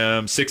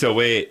PM,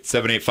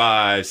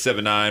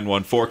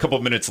 608-785-7914. A couple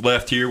of minutes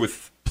left here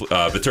with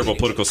Viterbo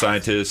political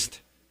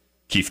scientist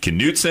Keith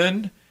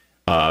Knutson.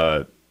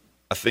 I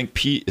think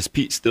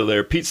Pete still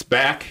there? Pete's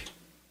back.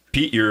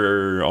 Pete,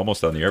 you're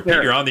almost on the air.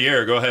 Pete, you're on the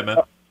air. Go ahead, man.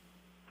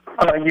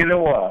 You know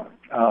what?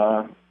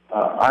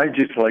 I'd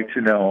just like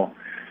to know,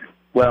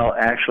 well,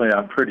 actually,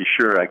 I'm pretty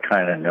sure I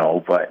kind of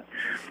know, but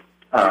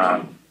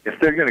if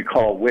they're going to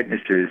call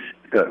witnesses,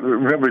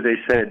 remember they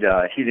said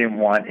he didn't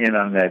want in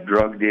on that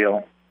drug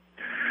deal.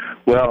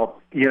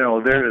 Well, we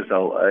all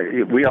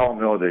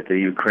know that the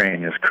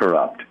Ukraine is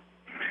corrupt.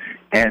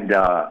 And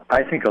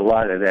I think a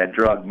lot of that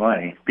drug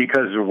money,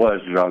 because there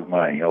was drug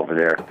money over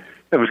there,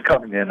 it was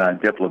coming in on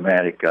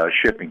diplomatic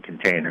shipping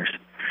containers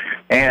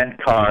and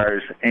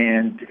cars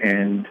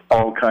and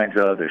all kinds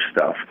of other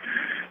stuff.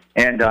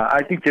 And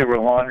I think they were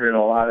laundering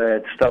a lot of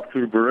that stuff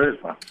through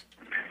Burisma.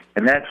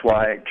 And that's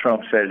why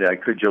Trump said,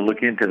 could you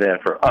look into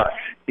that for us?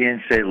 He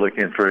didn't say look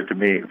in for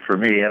me.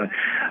 And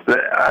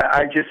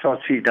I just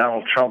don't see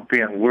Donald Trump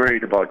being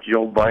worried about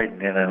Joe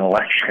Biden in an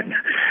election.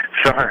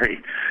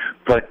 Sorry.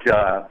 But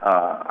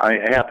I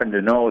happen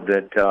to know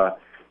that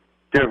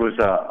there was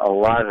a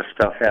lot of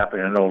stuff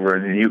happening over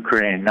in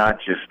Ukraine, not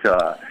just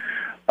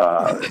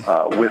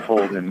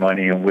withholding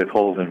money and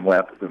withholding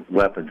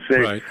weapons.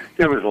 Right.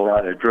 There was a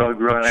lot of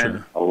drug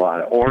running, a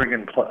lot of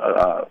organs,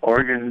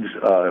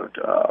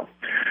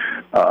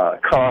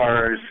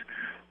 cars,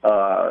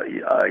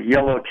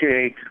 yellow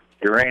cake,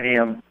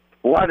 uranium,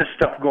 a lot of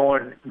stuff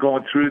going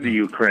through the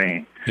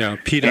Ukraine. Yeah,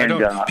 Pete, a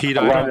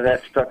lot of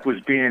that stuff was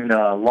being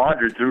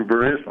laundered through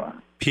Burisma.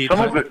 Some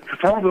of it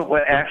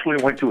actually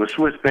went to a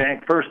Swiss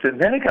bank first, and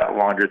then it got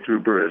laundered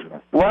through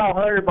Burisma. Well,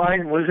 Hunter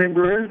Biden was in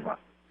Burisma.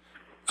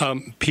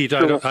 Pete,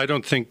 I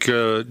don't think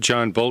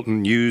John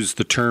Bolton used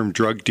the term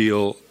drug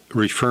deal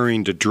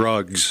referring to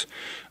drugs.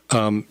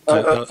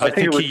 I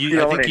think he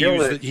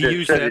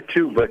used that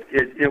too, but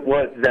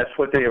that's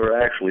what they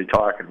were actually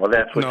talking about.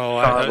 That's what. No,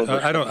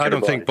 I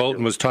don't think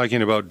Bolton was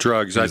talking about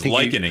drugs. I think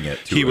likening it.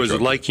 He was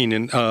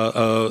likening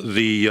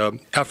the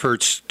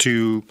efforts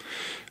to.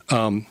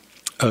 I'm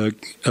going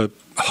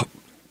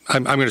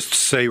to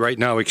say right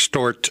now,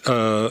 extort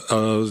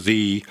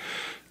the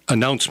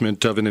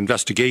announcement of an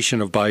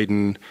investigation of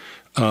Biden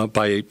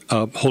by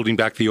holding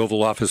back the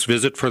Oval Office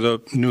visit for the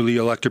newly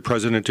elected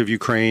president of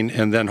Ukraine,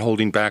 and then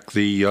holding back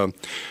the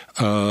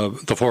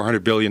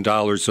 $400 billion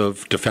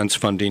of defense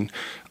funding.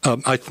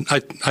 I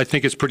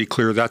think it's pretty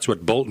clear that's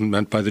what Bolton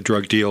meant by the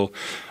drug deal.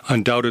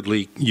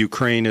 Undoubtedly,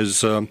 Ukraine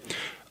is a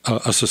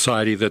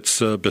society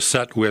that's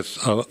beset with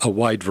a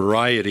wide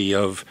variety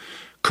of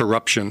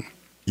corruption.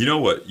 You know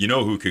what? You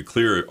know who could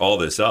clear all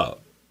this up?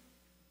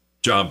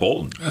 John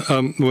Bolton.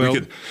 On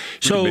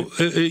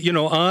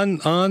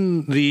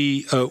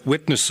the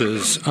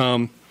witnesses.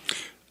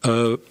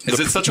 Is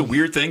it such a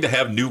weird thing to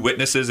have new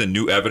witnesses and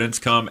new evidence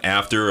come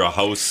after a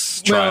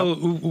House trial?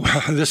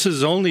 Well, this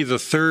is only the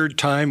third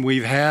time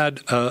we've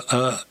had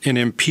an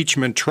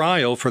impeachment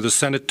trial for the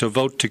Senate to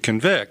vote to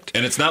convict.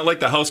 And it's not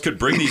like the House could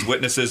bring these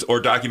witnesses or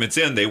documents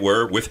in. They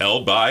were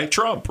withheld by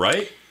Trump,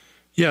 right?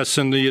 Yes,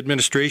 and the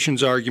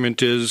administration's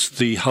argument is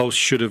the House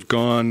should have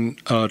gone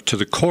to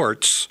the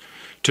courts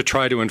to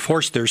try to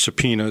enforce their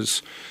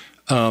subpoenas.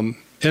 And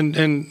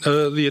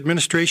the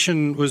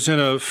administration was in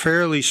a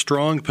fairly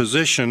strong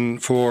position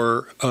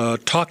for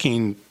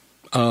talking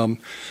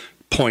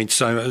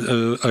points, I'm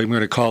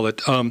going to call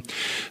it,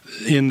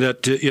 in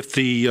that if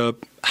the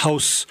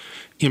House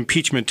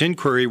impeachment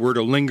inquiry were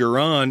to linger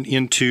on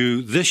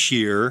into this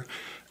year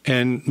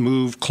and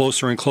move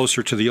closer and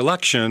closer to the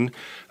election,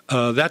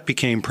 that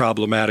became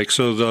problematic.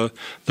 So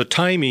the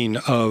timing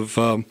of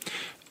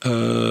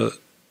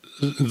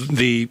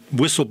the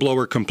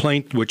whistleblower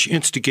complaint, which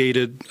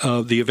instigated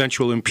the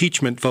eventual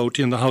impeachment vote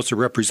in the House of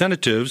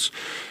Representatives,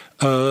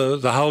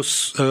 the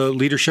House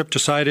leadership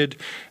decided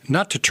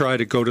not to try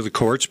to go to the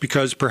courts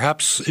because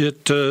perhaps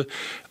the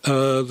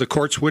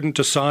courts wouldn't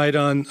decide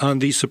on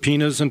these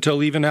subpoenas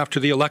until even after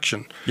the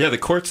election. Yeah, the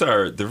courts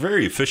they're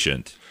very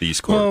efficient, these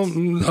courts.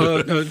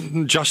 Well,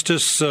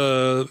 justice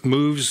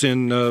moves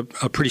in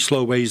pretty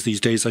slow ways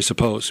these days, I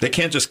suppose. They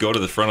can't just go to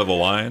the front of the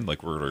line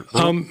like we're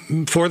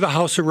for the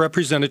House of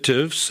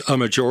Representatives, a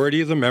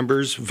majority of the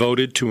members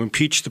voted to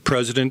impeach the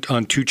president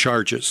on 2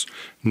 charges.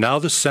 Now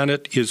the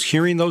Senate is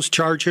hearing those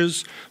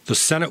charges. The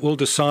Senate will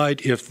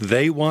decide if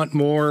they want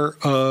more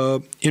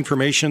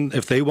information,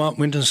 if they want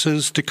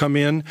witnesses to come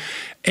in.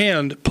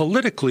 And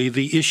politically,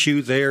 the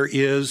issue there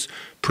is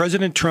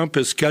President Trump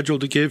is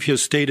scheduled to give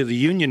his State of the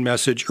Union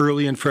message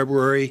early in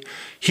February.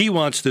 He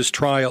wants this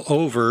trial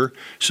over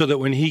so that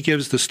when he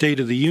gives the State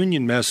of the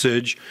Union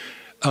message,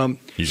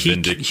 he's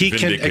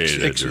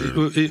vindicated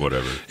or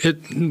whatever.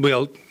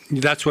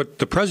 That's what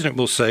the president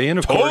will say, and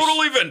of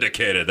totally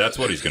vindicated. That's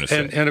what he's going to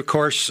say. And of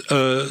course,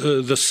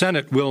 the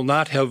Senate will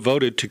not have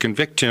voted to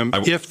convict him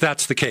if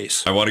that's the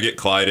case. I want to get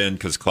Clyde in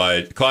because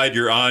Clyde,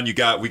 you're on. We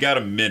got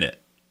a minute.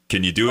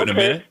 Can you do it in a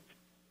minute?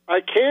 I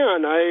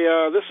can.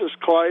 This is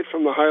Clyde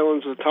from the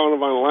Highlands of the town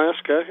of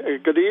Alaska.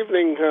 Good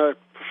evening,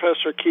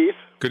 Professor Keith.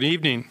 Good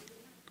evening.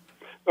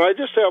 I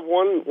just have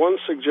one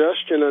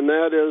suggestion, and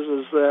that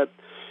is that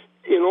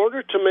in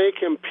order to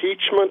make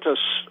impeachment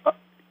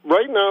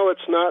right now,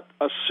 it's not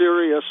a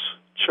serious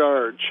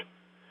charge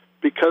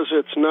because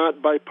it's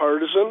not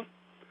bipartisan.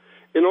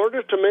 In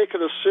order to make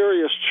it a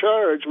serious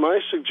charge,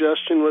 my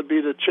suggestion would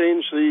be to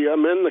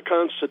amend the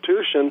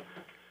Constitution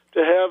to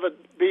have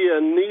it be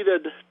a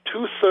needed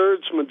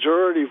 2/3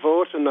 majority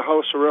vote in the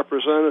House of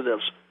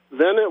Representatives.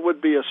 then it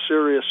would be a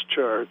serious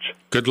charge.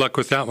 Good luck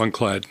with that one,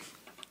 Clyde.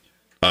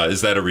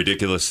 Is that a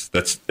ridiculous?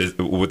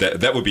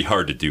 That would be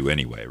hard to do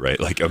anyway, right?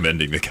 Like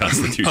amending the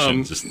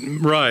Constitution.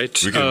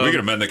 Right. We can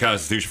amend the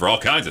Constitution for all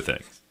kinds of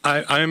things.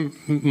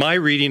 My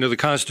reading of the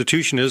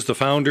Constitution is the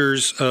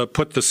founders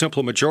put the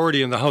simple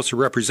majority in the House of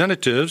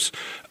Representatives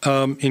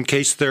in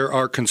case there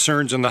are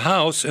concerns in the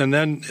House, and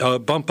then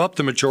bump up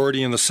the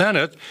majority in the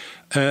Senate,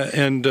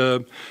 and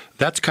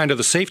that's kind of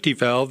the safety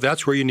valve.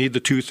 That's where you need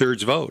the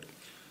 2/3 vote.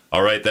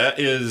 All right, that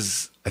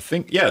is, I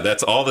think,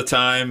 that's all the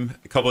time.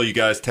 A couple of you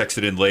guys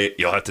texted in late.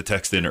 You'll have to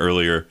text in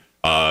earlier.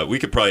 We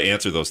could probably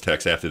answer those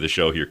texts after the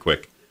show here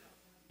quick.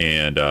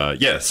 And,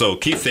 so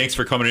Keith, thanks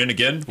for coming in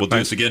again. We'll do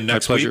this again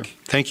next week.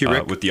 Thank you,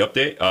 Rick. With the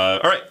update. All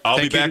right, I'll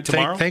be back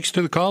tomorrow. Thanks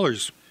to the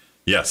callers.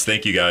 Yes,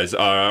 thank you, guys.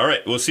 All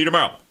right, we'll see you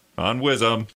tomorrow on WISM.